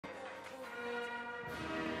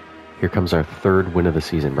Here comes our third win of the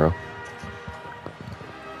season, bro.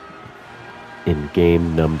 In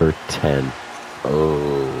game number 10.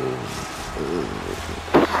 Oh.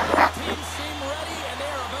 Both teams seem ready, and they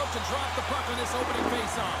are about to drop the puck on this opening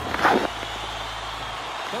faceoff.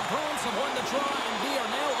 The Bruins have won the draw, and we are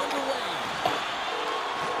now underway.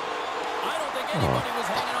 I don't think anybody was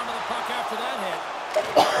hanging on to the puck after that hit.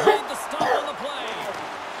 Made the stop on the play.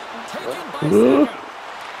 Taken by Saka.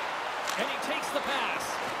 And he takes the pass.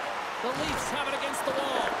 The Leafs have it against the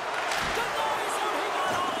wall. Denies him. He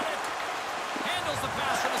got all of it. Handles the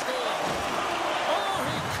pass from his goal. Oh,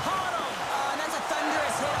 he caught him. That's a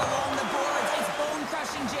thunderous hit along the boards. It's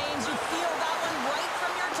bone-crushing, James. You feel that one right from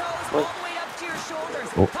your toes all the way up to your shoulders.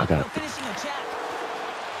 Oh, I got it. Finishing a check.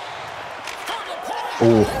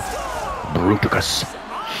 Oh, Bruticus.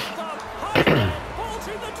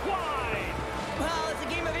 Well, it's a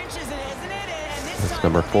game of inches, isn't it? And this That's time,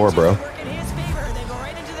 number 4, bro. work in his favor. They go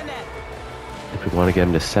right into the net. If we want to get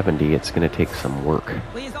him to 70, it's going to take some work.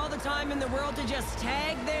 Well, he has all the time in the world to just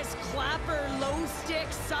tag this clapper low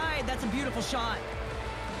stick side. That's a beautiful shot.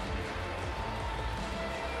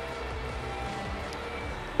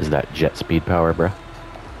 Is that jet speed power, bro?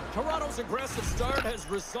 Toronto's aggressive start has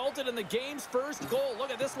resulted in the game's first goal.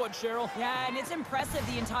 Look at this one, Cheryl. Yeah, and it's impressive,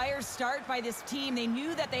 the entire start by this team. They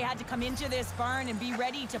knew that they had to come into this barn and be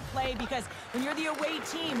ready to play, because when you're the away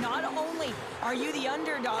team, not only are you the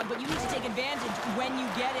underdog, but you need to take advantage when you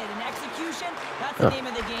get it. And execution, that's the name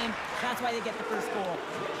of the game. That's why they get the first goal.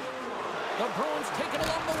 The Bruins take it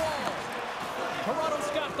along the wall.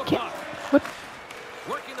 Toronto's got the puck. What?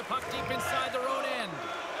 Working the puck deep inside their own end.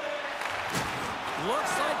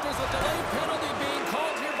 Looks like there's a delayed penalty being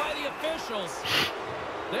called here by the officials.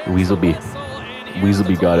 Weaselby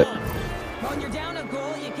got it. When you're down a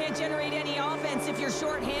goal, you can't generate any offense if you're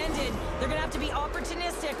shorthanded. They're going to have to be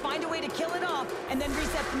opportunistic, find a way to kill it off, and then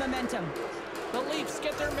reset the momentum. The Leafs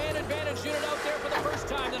get their man advantage unit out there for the first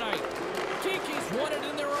time tonight. Kiki's won it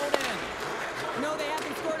in their own end. No, they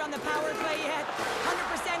haven't scored on the power play yet.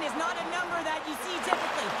 100% is not a number that you see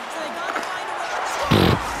typically, so they got to find a way to score.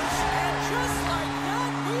 And just like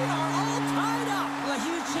that, we are all tied up. Well, a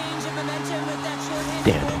huge change of momentum with that shorthanded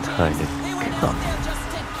Damn, goal, kind James. of They went out there just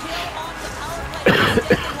to kill off the power play.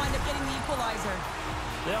 Instead, they wind up getting the equalizer.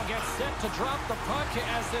 They'll get set to drop the puck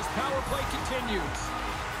as this power play continues.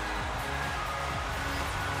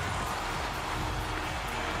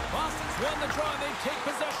 Boston's won the draw. They take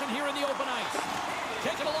possession here in the open ice.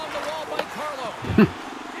 Taken along the wall by Carlo.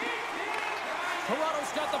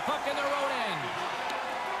 Toronto's got the puck in their own end.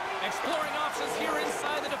 Exploring options here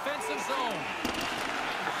inside the defensive zone.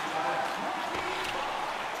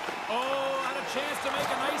 Oh, had a chance to make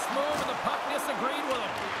a nice move, and the puck disagreed with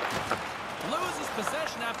him. Loses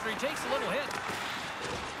possession after he takes a little hit.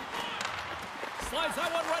 Slides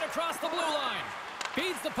that one right across the blue line.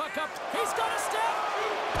 Feeds the puck up. He's got a step.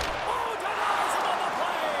 Oh, denies him on the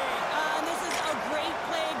play. And this is a great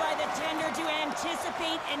play by the tender to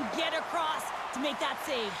anticipate and get across to make that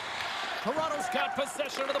save. Toronto's got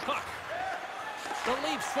possession of the puck. The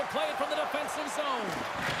Leafs will play it from the defensive zone.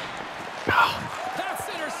 That's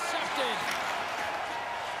intercepted.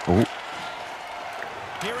 Oh.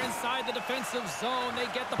 Here inside the defensive zone, they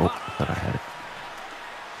get the Oh, puck. I thought I had it.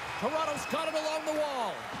 Toronto's got it along the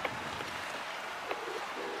wall.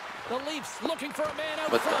 The Leafs looking for a man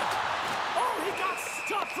out front. Oh, he got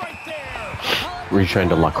stopped right there. Were you trying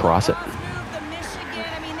to lacrosse it? The Michigan,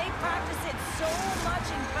 I mean, they practice it so much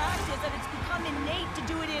in practice that it's become innate to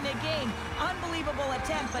do it in a game. Unbelievable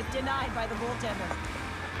attempt, but denied by the goaltender.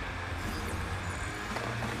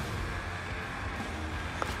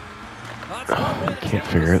 Can't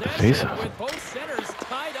figure out the face-off. With both centers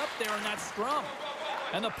tied up there in that scrum.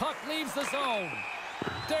 And the puck leaves the zone.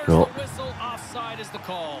 There's Cool. the whistle. Offside is the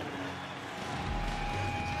call.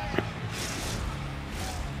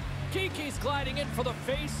 Kiki's gliding in for the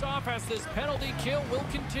face-off as this penalty kill will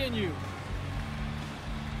continue.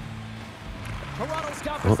 Toronto's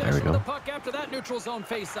got Oh, there we possession go. of the puck after that neutral zone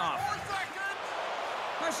face-off.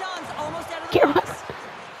 Marchand's almost out of the box.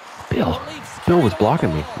 Bill was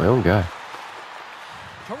blocking me. My own guy.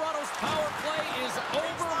 Toronto's power play is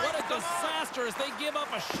over. What a disaster as they give up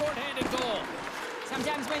a shorthanded goal.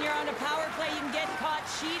 Sometimes when you're on a power play, you can get caught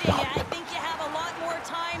cheating. I think you have a lot more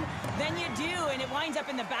time than you do, and it winds up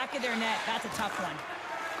in the back of their net. That's a tough one.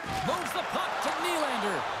 Moves the puck to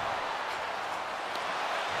Nylander.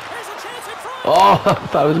 There's a chance in front. Oh, I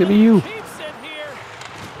thought it was going to be you. Keeps it here.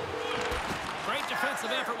 Great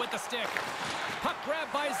defensive effort with the stick. Puck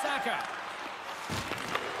grabbed by Saka.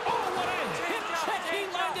 Oh, what a hit check. He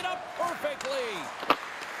lined it up perfectly.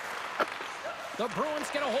 The Bruins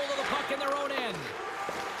get a hold of the puck in their own end.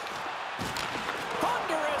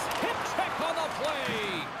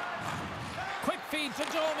 away. Quick feed to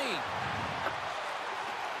Domi.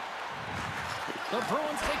 The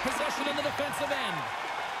Bruins take possession in the defensive end.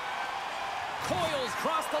 Coils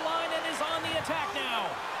cross the line and is on the attack now.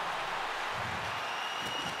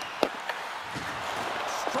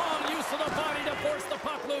 Strong use of the body to force the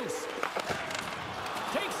puck loose.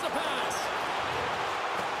 Takes the pass.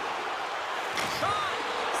 Shot.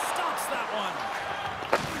 Stops that one.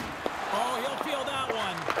 Oh, he'll feel that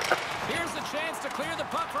one. Here's a chance to clear the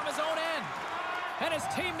puck from his own end. And his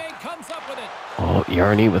teammate comes up with it. Oh,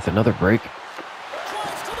 Yarny with another break.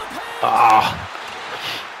 Drives to the paint. Ah!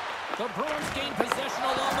 The Bruins gain possession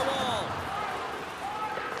along the wall.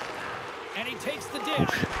 And he takes the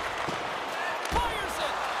dish. Fires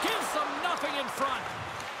it. Gives them nothing in front.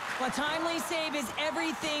 A timely save is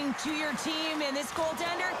everything to your team, and this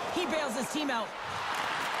goaltender, he bails his team out.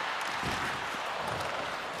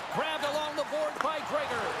 Grabbed along the board by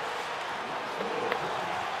Gregor.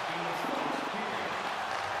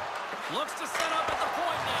 Looks to set up at the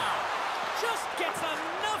point now. Just gets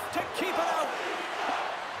enough to keep it out.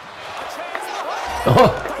 A chance.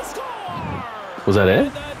 Oh. They score! Was that it?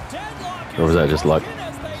 And the deadlock Or was that just luck? broken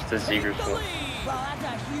as they It's the Seager's take the fault. lead. Well, that's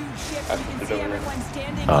a huge shift. You can Put see it over. everyone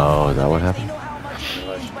standing Oh, up. is that what They happened? know how much it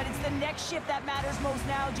means, but it's the next shift that matters most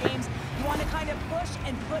now, James. You want to kind of push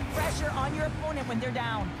and put pressure on your opponent when they're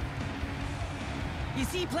down. You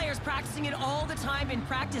see players practicing it all the time in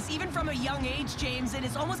practice, even from a young age, James, and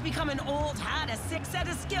it's almost become an old hat, a sick set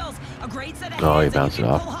of skills, a great set of Oh, he hands, and bounced you it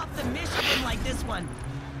can off. pull off the Michigan like this one.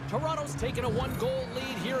 Toronto's taken a one-goal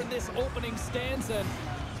lead here in this opening stanza.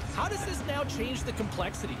 How does this now change the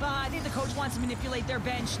complexity? I think the coach wants to manipulate their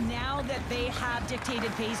bench now that they have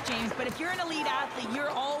dictated pace, James. But if you're an elite athlete, you're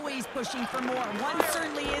always pushing for more. One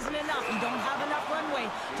certainly isn't enough. You don't have enough runway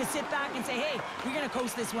to sit back and say, hey, we're going to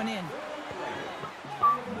coast this one in.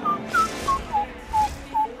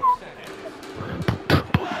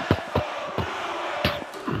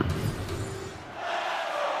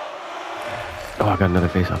 Oh, I got another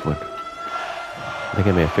face-off win. I think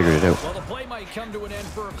I may have figured it out. Well, the play might come to an end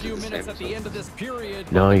for a few minutes at the end of this period.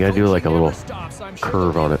 No, you gotta do like a little I'm sure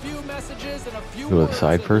curve there'll on be it. a few messages and a few Go to the words,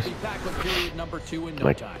 side and we'll first. be back with period number 2 in no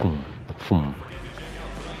Like, time. boom, boom,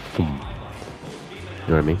 boom. You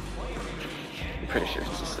know what I mean? I'm pretty sure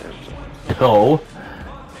it's the same. No,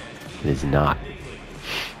 it is not.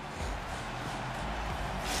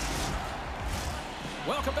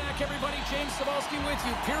 Welcome back, everybody. James Cebulski with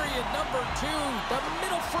you. Period number 2. The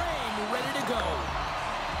middle frame ready to go.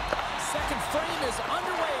 Second frame is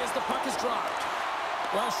underway as the puck is dropped.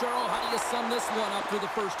 Well, Cheryl, how do you sum this one up through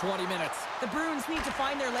the first 20 minutes? The Bruins need to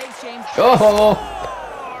find their legs, James. Oh!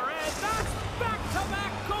 And that's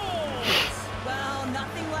back-to-back goals. Well,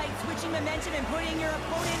 nothing like switching momentum and putting your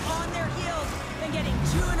opponent on their heels and getting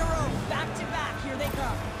 2 in a row, back-to-back. Here they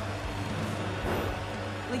come.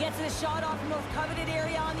 He gets the shot off the most coveted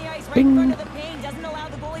area on the ice, right in front of the paint. Doesn't allow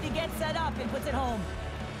the goalie to get set up and puts it home.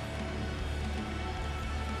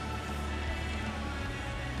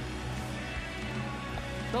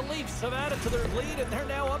 The Leafs have added to their lead, and they're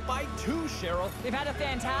now up by 2, Cheryl. They've had a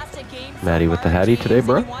fantastic game. so Maddie with the far, hattie James, today, and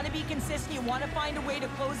bro. You want to be consistent. You want to find a way to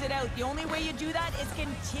close it out. The only way you do that is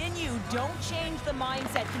continue. Don't change the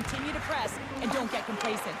mindset. Continue to press and don't get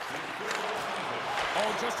complacent. Oh,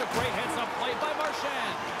 just a great heads-up play by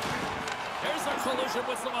Marchand. There's a collision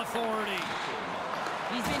with some authority.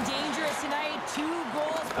 He's been dangerous tonight. 2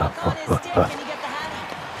 goals, puck on his stick, and he get the hattie.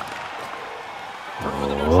 Through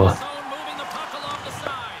the neutral zone, moving the puck along the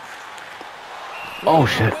side. Oh,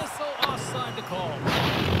 shit. Whistle offside to call.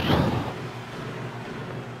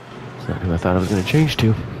 That's not who I thought I was going to change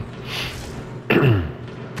to.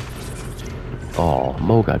 Oh,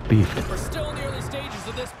 Mo got beefed. We're still in the early stages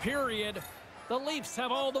of this period. The Leafs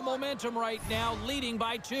have all the momentum right now, leading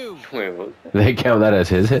by 2. Wait, what? They count that as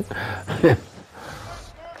his hit? Sneaks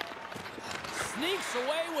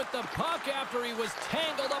away with the puck after he was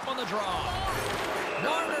tangled up on the draw.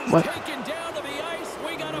 Marner's What? taken down to the ice.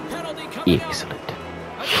 We got a penalty coming Excellent. out.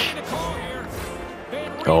 I think a call here.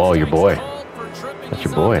 Van Oh, your Riemsdyk's boy. called for tripping That's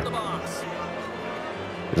his your boy. off the box.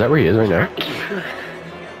 Is that where he is right now?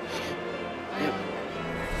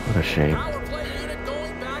 What a shame. Power play unit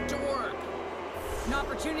going back to work. An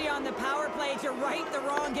opportunity on the power play to right the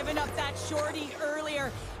wrong, giving up that shorty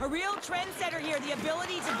earlier. A real trendsetter here, the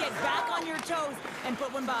ability to get back on your toes and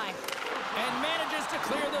put one by. And manages to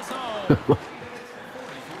clear this home.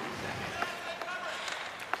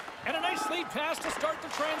 And a nice lead pass to start the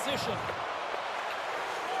transition.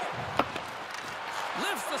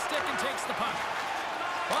 Lifts the stick and takes the puck.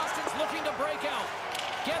 Boston's looking to break out.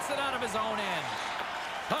 Gets it out of his own end.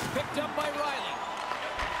 Puck picked up by Riley.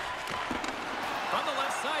 From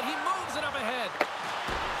side. He moves it up ahead.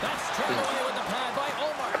 That's turned away with the pad by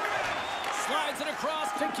Omar. Slides it across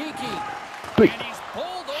to Kiki. And he's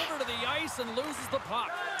pulled over to the ice and loses the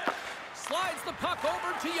puck. Slides the puck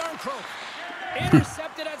over to Yarncroke.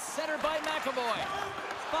 Intercepted at center by McAvoy.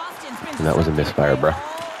 Boston's been And that was a misfire, bro.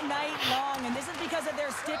 all night long, and this is because of their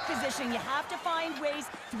stick position. You have to find ways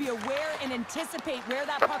to be aware and anticipate where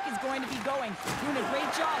that puck is going to be going. Doing a great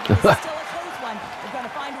job, but this is still a close one. They've got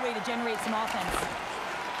to find a way to generate some offense.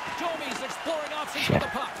 Domi's exploring options for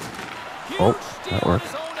the puck. Huge Oh, steal that on worked.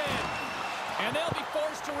 his own end. And they'll be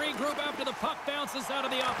forced to regroup after the puck bounces out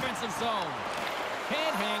of the offensive zone.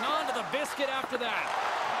 Can't hang on to the biscuit after that.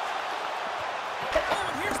 Oh,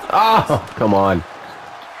 and here's the pass. Oh, come on.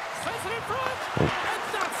 Sends it in front. And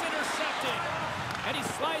that's intercepted. And he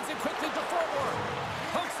slides it quickly to forward.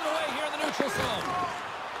 Pokes it away here in the neutral zone.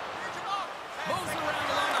 Moves it around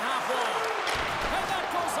along the half wall. And that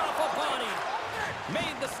goes off a body.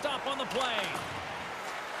 Made the stop on the play.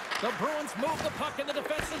 The Bruins move the puck in the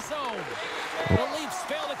defensive zone. The Leafs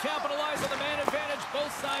fail to capitalize on the man advantage.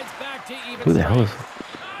 Both sides back to even. Who the hell is...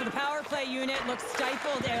 The power play unit looks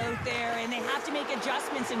stifled out there, and they have to make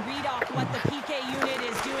adjustments and read off what the PK unit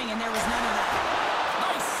is doing, and there was none of that.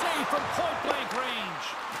 Nice save from point-blank range.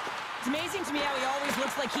 It's amazing to me how he always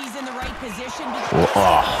looks like he's in the right position. Oh,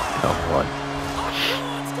 come on.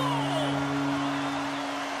 Let's go!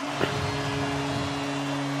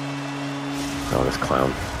 Oh, this clown.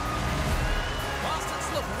 Boston's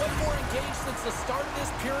looked way more engaged since the start of this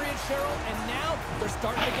period, Cheryl, and now they're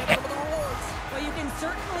starting to get some of the rewards. Well, you can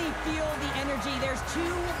certainly feel the energy. There's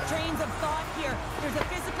two trains of thought here. There's a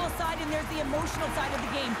physical side and there's the emotional side of the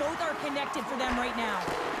game. Both are connected for them right now.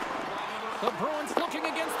 The Bruins looking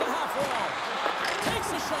against the half wall.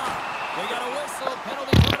 Takes a shot. They got a whistle.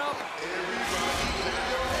 Penalty coming up.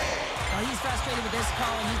 Well, he's frustrated with this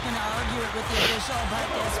call, and he's going to argue it with the official, but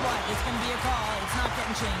guess what? It's going to be a call. It's not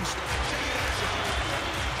getting changed.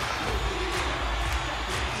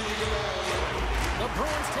 The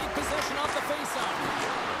Bruins take possession off the faceoff.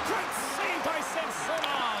 Great save by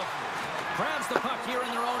Samsonov. Grabs the puck here in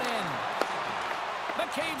their own end.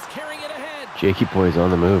 McCabe's carrying it ahead. Jakey boy's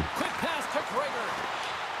on the move. Quick pass to Gregor.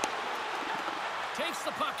 Takes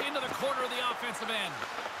the puck into the corner of the offensive end.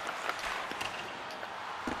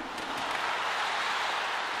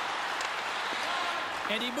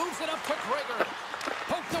 And he moves it up to Gregor.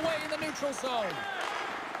 Poked away in the neutral zone.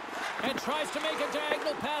 And tries to make a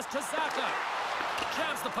diagonal pass to Zaka.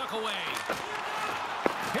 Jabs the puck away.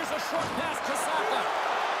 Here's a short pass to Zaka.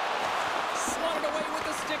 Swatted away with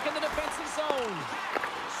the stick in the defensive zone.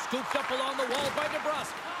 Scooped up along the wall by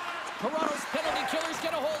DeBrusque. Toronto's penalty killers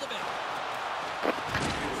get a hold of it.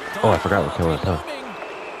 Oh, I forgot we're killing it, huh?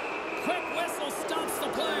 Quick whistle stops the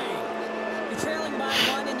play. You're trailing by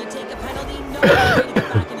one and you take a penalty. No way to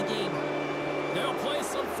get back in the game. They'll play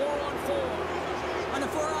some 4-on-4. On a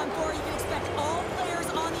 4-on-4, you can expect all players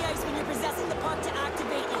on the ice when you're possessing the puck to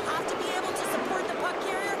activate. You have to be able to support the puck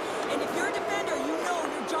carrier, and if you're a defender, you know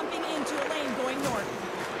you're jumping into a lane going north.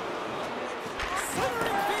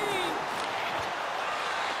 Centering feed.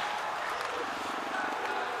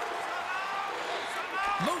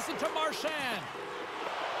 Moves it to Marchand.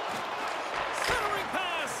 Centering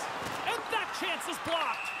pass, and that chance is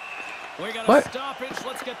blocked. We got a What? stoppage.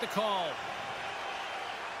 Let's get the call.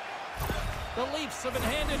 The Leafs have been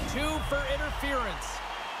handed 2 for interference.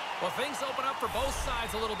 Well, things open up for both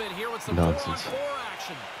sides a little bit here with some Nonsense. 4-on-4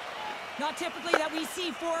 action. Not typically that we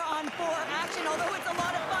see 4-on-4 action, although it's a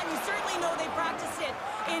lot of fun. You certainly know they practice it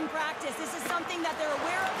in practice. This is something that they're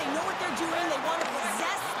aware of. They know what they're doing. They want to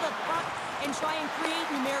possess the puck and try and create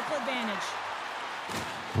numerical advantage.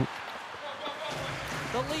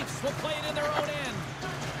 The Leafs will play it in their own end.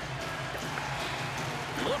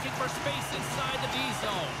 Looking for space inside the D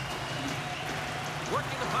zone.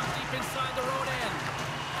 Working the puck deep inside their own end.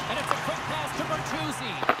 And it's a quick pass to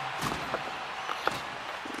Bertuzzi.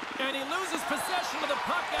 And he loses possession of the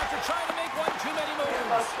puck after trying to make one too many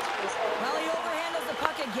moves. Well, he overhandles the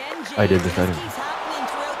puck again, James. I did this, This keeps happening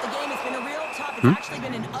throughout the game. It's been a real tough. It's actually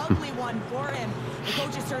been an ugly one for him. The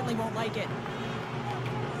coaches certainly won't like it.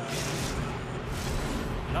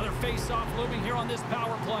 Another face-off looming here on this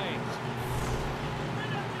power play.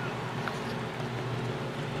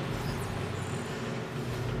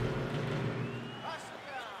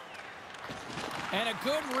 And a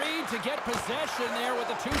good read to get possession there with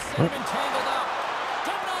the 2 centermen tangled up.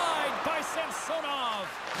 Denied by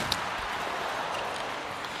Samsonov.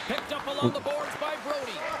 Picked up along the boards by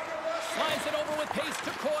Brody. Slides it over with pace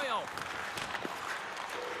to Coyle.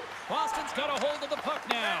 Boston's got a hold of the puck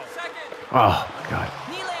now. Oh, my God.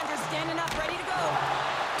 Nylander's standing up, ready to go.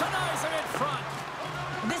 Denies it in front.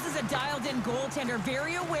 goaltender,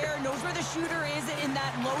 very aware, knows where the shooter is in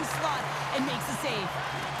that low slot, and makes a save.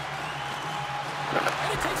 And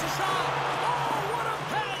he takes a shot. Oh, what a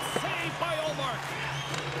pad save by Omar.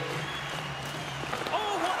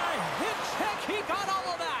 Oh, what a hit check. He got all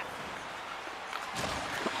of that.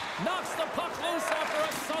 Knocks the puck loose after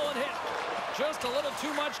a solid hit. Just a little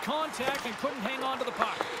too much contact and couldn't hang on to the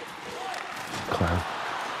puck. Clown.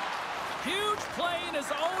 Huge play in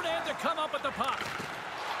his own end to come up with the puck.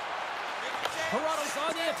 Toronto's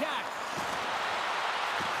on the attack.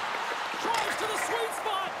 Drives to the sweet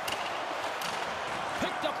spot.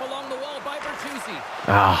 Picked up along the wall by Bertuzzi.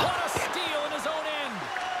 What a steal in his own end.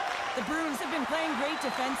 The Bruins have been playing great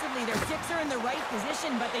defensively. Their sticks are in the right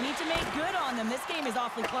position, but they need to make good on them. This game is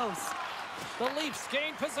awfully close. The Leafs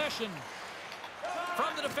gain possession.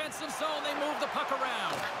 From the defensive zone, they move the puck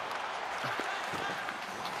around.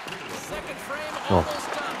 Second frame almost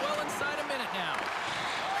done. Well inside a minute now.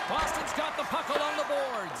 Boston's got the puck along the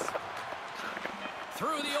boards.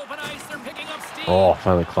 Through the open ice, they're picking up steam. Oh,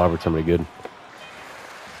 finally clobbered somebody good.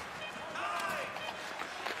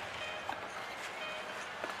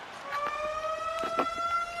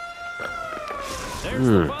 There's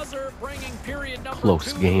the buzzer, bringing period number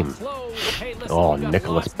Close 2 game. close. Hey, listen, Oh, we've got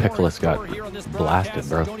Nicholas lots more in Pickles got store here on this blasted, broadcast,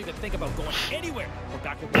 bro. so don't even think about going anywhere. We're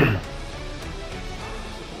back with more.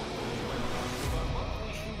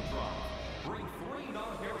 Bring 3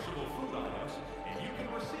 non-perishable food items, and you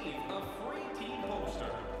can receive a free team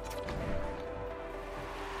poster.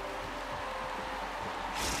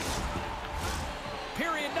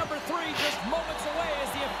 Period number 3 just moments away as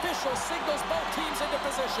the official signals both teams into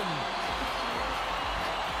position.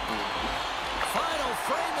 Final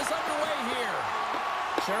frame is underway here.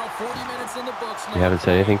 Cheryl, 40 minutes in the books now. You haven't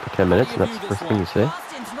said anything for 10 minutes, and that's the first thing you say?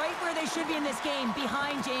 Boston's right where they should be in this game,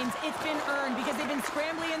 behind James. It's been earned because they've been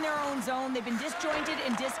scrambling in their own zone. They've been disjointed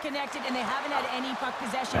and disconnected, and they haven't had any puck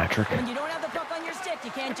possession. Patrick. When you don't have the puck on your stick,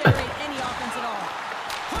 you can't generate any offense at all.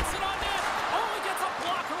 Puts it on net. Oh, he gets a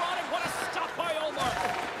blocker on it. What a stop by Omar.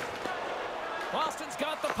 Boston's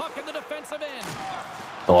got the puck in the defensive end.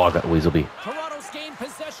 Oh, I got Weaselby. Toronto's gained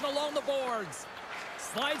possession along the boards.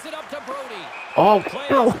 Slides it up to Brody. Oh, Play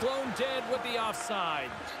no. is blown dead with the offside.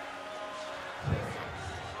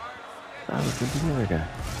 That was the other guy.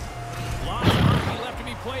 Lots of hockey left to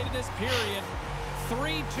be played in this period.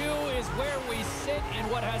 3-2 is where we sit in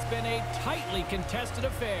what has been a tightly contested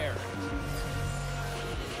affair.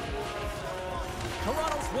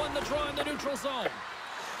 Toronto's won the draw in the neutral zone.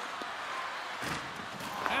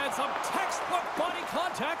 And some textbook body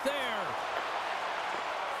contact there.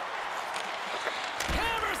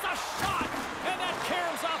 Hammers the shot, and that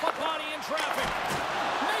caroms off a body in traffic.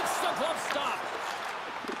 Makes the glove stop.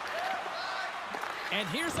 And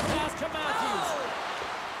here's the pass to Matthews.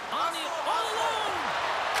 On the all alone.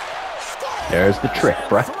 There's the trick,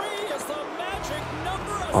 bruh. 3 is the magic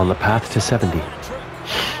number. On the path to 70.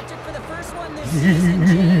 Patrick for the first one this season,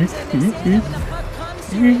 James, and they say that when the puck comes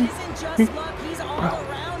to you, it isn't just luck, he's all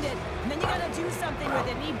around it. And then you gotta do something with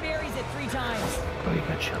it, and he buries it 3 times. Oh, you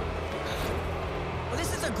got chill. Well,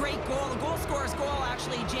 this is a great goal. The goal scorer's goal,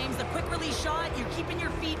 actually, James. The quick release shot, you're keeping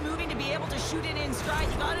your feet moving to be able to shoot it in stride.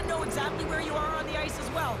 You gotta know exactly where you are on the ice as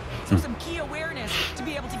well. So some key awareness to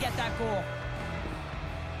be able to get that goal.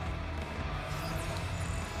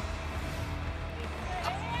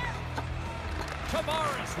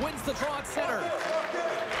 Tavares wins the draw at center.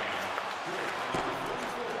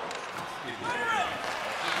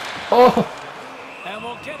 Oh! And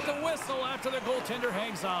we'll get the whistle after the goaltender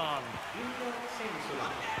hangs on.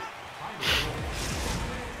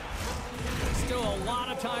 Still a lot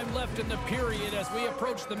of time left in the period as we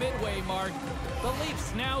approach the midway mark. The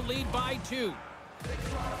Leafs now lead by 2.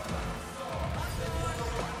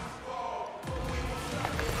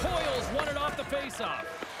 Coyle's won it off the faceoff.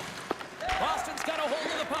 Boston's got a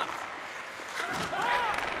hold of the puck.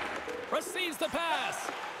 Receives the pass.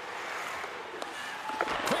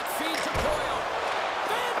 Quick feed to Coyle.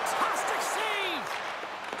 Fantastic save!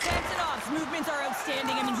 Samsonov's movements are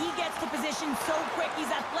outstanding. I mean, he gets to position so quick. He's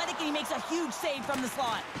athletic, and he makes a huge save from the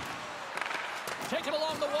slot. Taken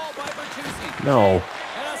along the wall by Bertuzzi. No.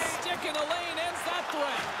 And a stick in the lane ends that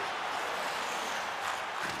threat.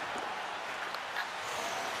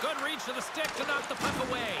 Good reach to the stick to knock the puck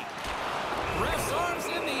away. Ref's arms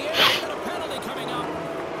in the air. And a penalty coming up.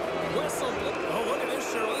 Whistle. Oh, look at this,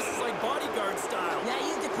 Cheryl. This is like bodyguard style. Yeah,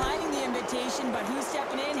 he's declining the invitation, but who's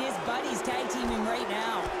stepping in? His buddies tag teaming right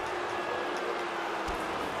now.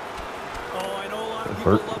 Oh, I know a lot of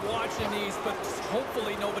people Hurt. love watching these, but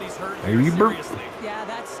hopefully nobody's hurt Are here, you burp? seriously. Yeah,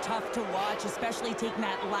 that's tough to watch, especially taking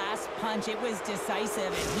that last punch. It was decisive,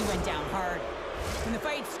 and he went down hard. When the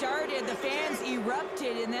fight started, the fans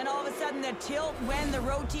erupted, and then all of a sudden the tilt went the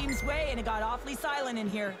road team's way, and it got awfully silent in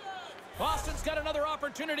here. Boston's got another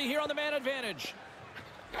opportunity here on the man advantage.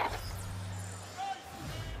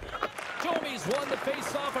 Jomi's won the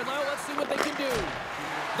face-off, and now let's see what they can do.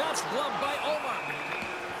 That's gloved by Omar.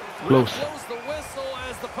 Close. Blows the whistle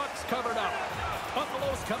as the puck's covered up.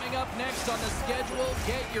 Buffalo's coming up next on the schedule.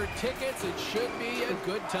 Get your tickets. It should be a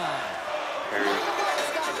good time.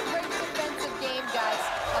 He's got a great defensive game, guys.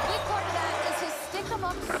 A big part of that is his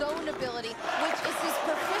stick-em-up zone ability, which is his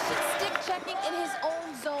proficient stick checking in his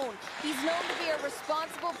own zone. He's known to be a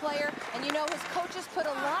responsible player, and you know his coaches put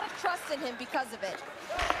a lot of trust in him because of it.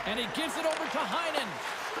 And he gives it over to Heinen.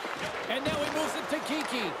 And now he moves it to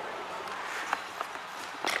Kiki.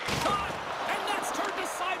 Caught! And that's turned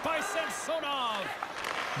aside by Samsonov.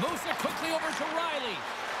 Moves it quickly over to Riley.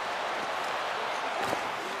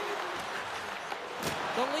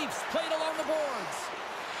 The Leafs played along the boards.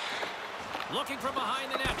 Looking from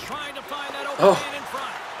behind the net, trying to find that open man in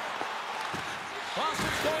front.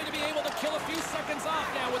 Boston's going to be able to kill a few seconds off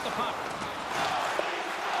now with the puck.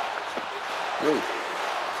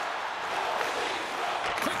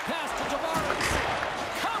 Quick pass to Tavares.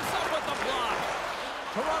 Comes up with the block.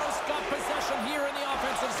 Toronto's got possession here in the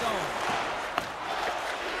offensive zone.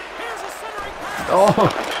 Here's a centering pass.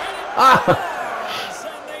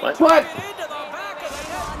 What?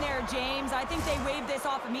 On there, James. I think they waved this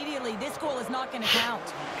off immediately. This goal is not going to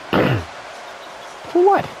count. For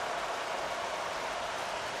what?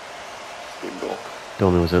 Good goal.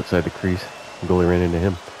 Domi was outside the crease. The goalie ran into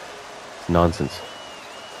him. It's nonsense.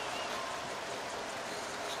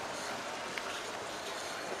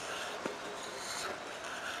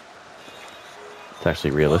 It's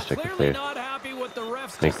actually realistic if they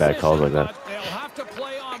make bad calls like that. They'll have to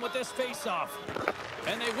play on with this face-off.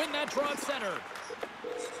 And they win that draw at center.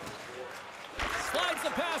 Slides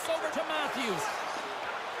the pass over to Matthews.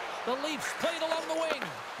 The Leafs played along the wing.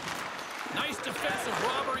 Nice defensive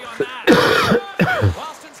robbery on that.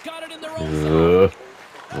 Boston's got it in their own zone.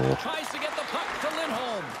 Tries to get the puck to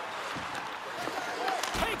Lindholm.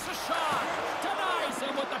 Takes a shot. Denies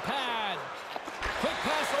him with the pad. Quick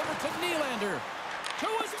pass over to Nylander. To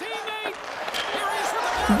his teammate. Here he is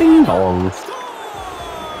with the Ding dong.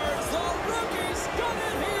 scores! The rookie's got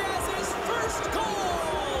it. He has his first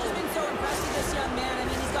goal. He's been so impressed with this young man. I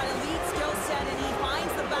mean, he's got elite skill set, and he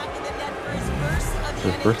finds the back of the net for his first of the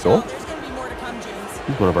His NHL. first goal? There's going to be more to come, James.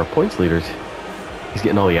 He's one of our points leaders. He's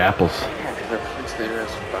getting all the apples. Yeah, because our points leader has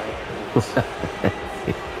 5 points.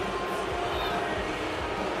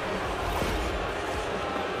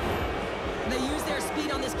 They used their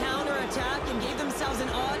speed on this counter-attack and gave themselves an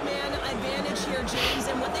odd man advantage here, James.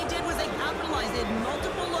 And what they did was they capitalized. They had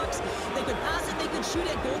multiple looks. They could pass it, they could shoot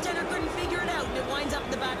it. Goaltender couldn't figure it out, and it winds up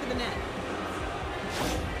in the back of the net.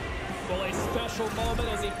 Well, a special moment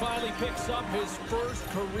as he finally picks up his first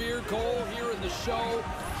career goal here in the show.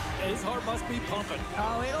 His heart must be pumping.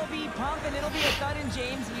 Oh, it'll be pumping. It'll be a thudding,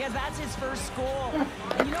 James, because that's his first goal.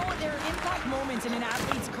 And you know what? There are impact moments in an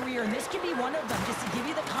athlete's career, and this can be one of them, just to give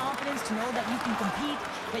you the confidence to know that you can compete,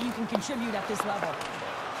 that you can contribute at this level.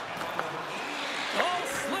 Oh,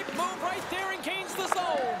 slick move right there and gains the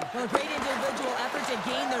zone. Well, great individual effort to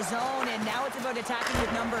gain the zone, and now it's about attacking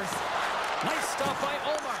with numbers. Nice stop by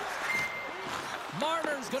Omar.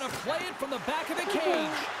 Marner's going to play it from the back of the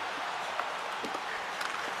cage.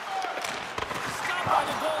 Stopped by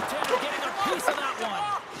the goaltender, getting a piece of that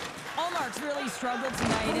one. Allmark's really struggled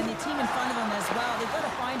tonight, and the team in front of him as well. They've got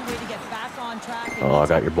to find a way to get back on track. Oh, I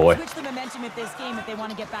got your boy. Switch the momentum of this game if they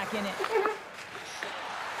want to get back in it.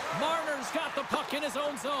 Marner's got the puck in his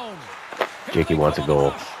own zone. Jakey wants a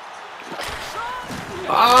goal.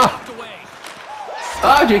 Ah!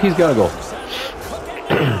 Ah, Jakey's got a goal.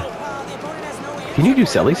 Can you do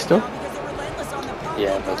Selly still?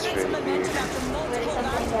 Yeah, that's very weird.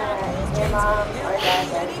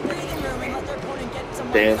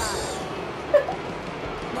 Dance.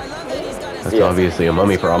 That's obviously a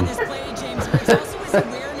mummy problem. But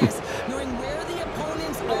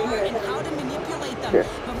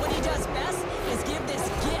what he does best is give this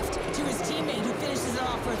gift to his teammate who finishes it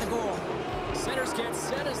off for the goal. Centers get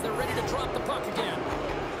set as they're ready to drop the puck again.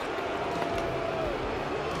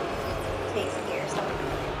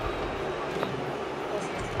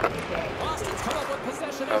 Boston's come up with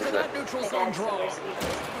possession after that neutral zone draw.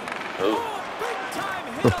 Oh. Big time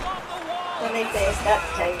hit along the wall. When they say it's that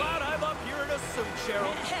tight. Glad I'm up here in a suit, Cheryl.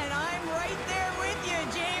 And I'm right there with you,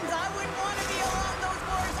 James. I wouldn't want to be along those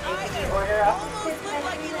boards either. Order up. Almost looked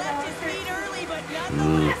like he left his feet early, but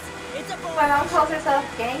nonetheless, it's a My mom calls herself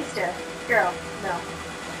gangster. Girl, no.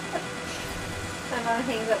 My mom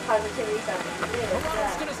hangs up positivity signs.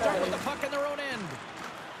 Toronto's going to start with the puck in their own end.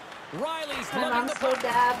 Riley's My loving mom's the so puck.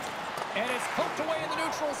 dabbed. And it's poked away in the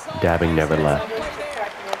neutral zone. Dabbing never left.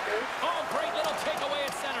 Oh, great little takeaway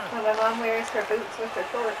at center. When my mom wears her boots with her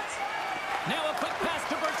shorts. Now a quick pass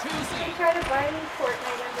to I Bertuzzi. try to buy me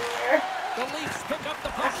Fortnite underwear. The Leafs pick up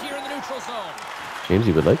the puck here in the neutral zone.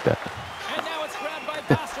 Jamesy would like that. And now it's grabbed by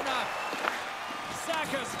Pasternak.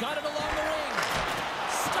 Sakas got it along the ring.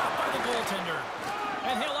 Stopped by the goaltender.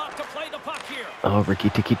 And he'll opt to play the puck here. Oh, Ricky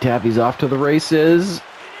Tiki Tavi's off to the races.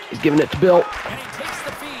 He's giving it to Bill. And he takes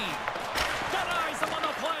the feed. Denies him on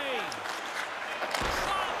the play.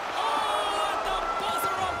 Shot. Oh, and the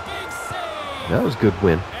buzzer, a big save. That was a good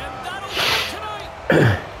win. And that'll do it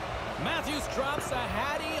tonight. Matthews drops a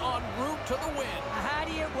Hattie en route to the win. A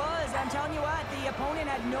Hattie it was. I'm telling you what, the opponent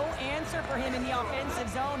had no answer for him in the offensive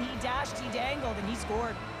zone. He dashed, he dangled, and he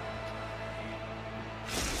scored.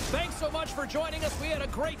 Thanks so much for joining us. We had a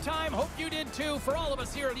great time. Hope you did too. For all of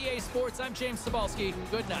us here at EA Sports, I'm James Cebulski.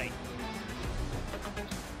 Good night.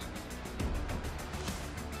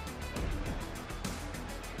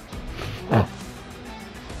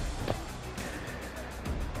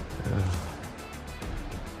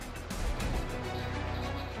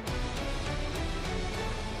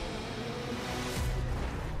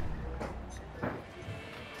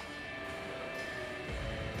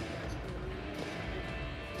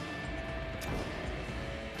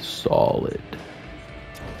 Solid.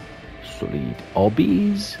 All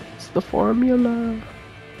B's. It's the formula.